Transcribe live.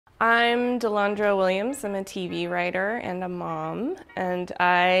I'm Delondra Williams. I'm a TV writer and a mom, and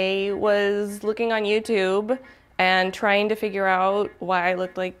I was looking on YouTube and trying to figure out why I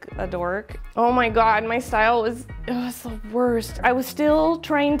looked like a dork. Oh my God, my style was the worst. I was still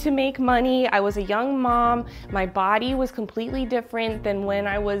trying to make money. I was a young mom. My body was completely different than when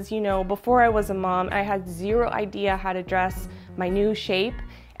I was, before I was a mom. I had zero idea how to dress my new shape,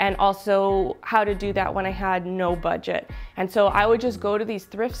 and also how to do that when I had no budget. And so I would just go to these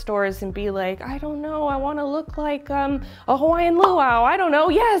thrift stores and be like, I don't know, I wanna look like a Hawaiian luau, I don't know,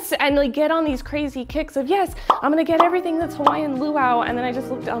 yes! And like get on these crazy kicks of, yes, I'm gonna get everything that's Hawaiian luau, and then I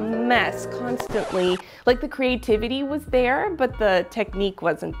just looked a mess constantly. Like the creativity was there, but the technique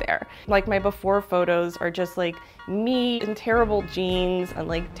wasn't there. Like my before photos are just like me in terrible jeans and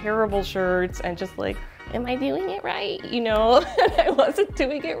like terrible shirts and just like, am I doing it right? I wasn't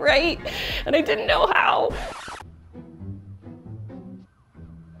doing it right and I didn't know how.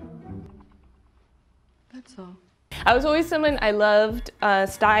 That's all. I was always someone, I loved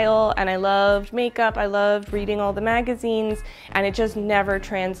style and I loved makeup, I loved reading all the magazines, and it just never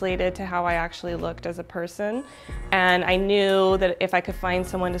translated to how I actually looked as a person. And I knew that if I could find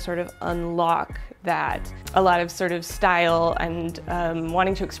someone to sort of unlock that, a lot of sort of style and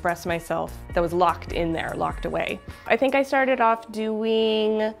wanting to express myself that was locked in there, locked away. I think I started off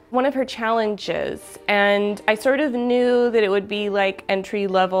doing one of her challenges, and I sort of knew that it would be like entry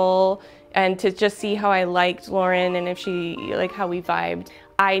level, and to just see how I liked Lauren and if she, like how we vibed.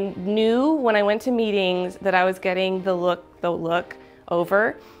 I knew when I went to meetings that I was getting the look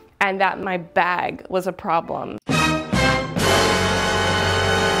over, and that my bag was a problem.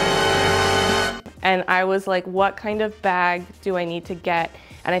 And I was like, what kind of bag do I need to get?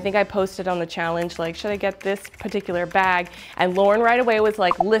 And I think I posted on the challenge, like, should I get this particular bag? And Lauren right away was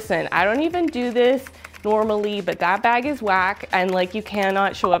like, listen, I don't even do this normally, but that bag is whack, and like you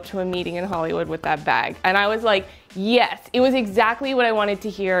cannot show up to a meeting in Hollywood with that bag. And I was like, yes, it was exactly what I wanted to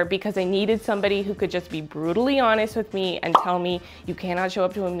hear, because I needed somebody who could just be brutally honest with me and tell me you cannot show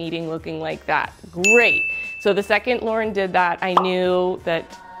up to a meeting looking like that. Great. So the second Lauren did that, I knew that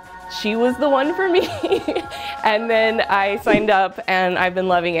she was the one for me. And then I signed up and I've been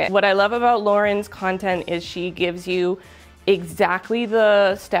loving it. What I love about Lauren's content is she gives you exactly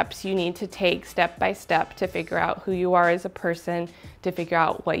the steps you need to take step by step to figure out who you are as a person, to figure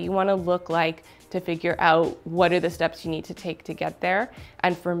out what you want to look like, to figure out what are the steps you need to take to get there.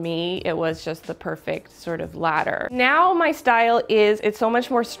 And for me, it was just the perfect sort of ladder. Now my style it's so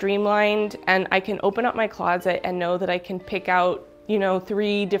much more streamlined, and I can open up my closet and know that I can pick out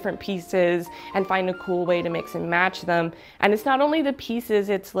 3 different pieces and find a cool way to mix and match them. And it's not only the pieces,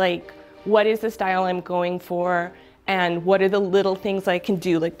 it's like, what is the style I'm going for? And what are the little things I can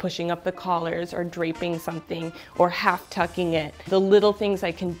do, like pushing up the collars or draping something or half tucking it. The little things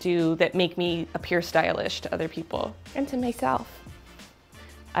I can do that make me appear stylish to other people and to myself.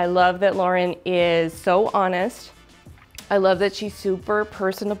 I love that Lauren is so honest. I love that she's super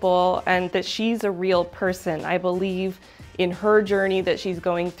personable and that she's a real person. I believe in her journey that she's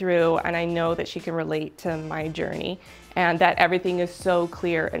going through, and I know that she can relate to my journey, and that everything is so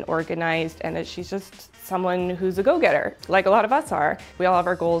clear and organized, and that she's just someone who's a go-getter, like a lot of us are. We all have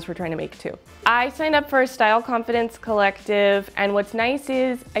our goals we're trying to make too. I signed up for a Style Confidence Collective, and what's nice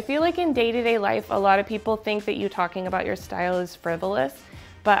is I feel like in day-to-day life, a lot of people think that you talking about your style is frivolous,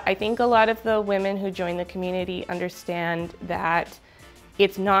 but I think a lot of the women who join the community understand that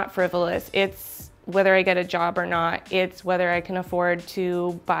it's not frivolous. It's whether I get a job or not. It's whether I can afford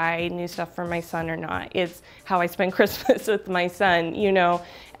to buy new stuff for my son or not. It's how I spend Christmas with my son,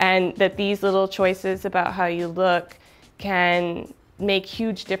 and that these little choices about how you look can make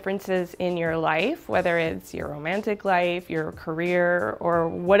huge differences in your life, whether it's your romantic life, your career, or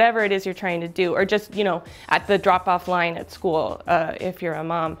whatever it is you're trying to do, or just, at the drop-off line at school, if you're a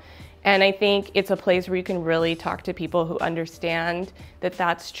mom. And I think it's a place where you can really talk to people who understand that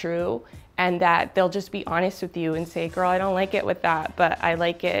that's true, and that they'll just be honest with you and say, girl, I don't like it with that, but I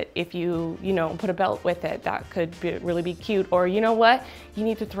like it if you, put a belt with it. That could really be cute. Or you know what? You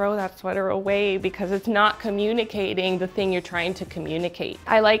need to throw that sweater away because it's not communicating the thing you're trying to communicate.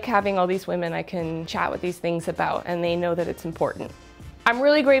 I like having all these women I can chat with these things about, and they know that it's important. I'm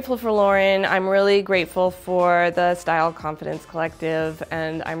really grateful for Lauren. I'm really grateful for the Style Confidence Collective,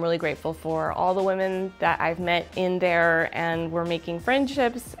 and I'm really grateful for all the women that I've met in there, and we're making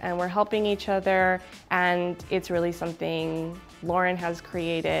friendships and we're helping each other, and it's really something Lauren has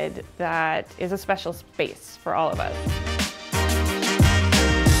created that is a special space for all of us.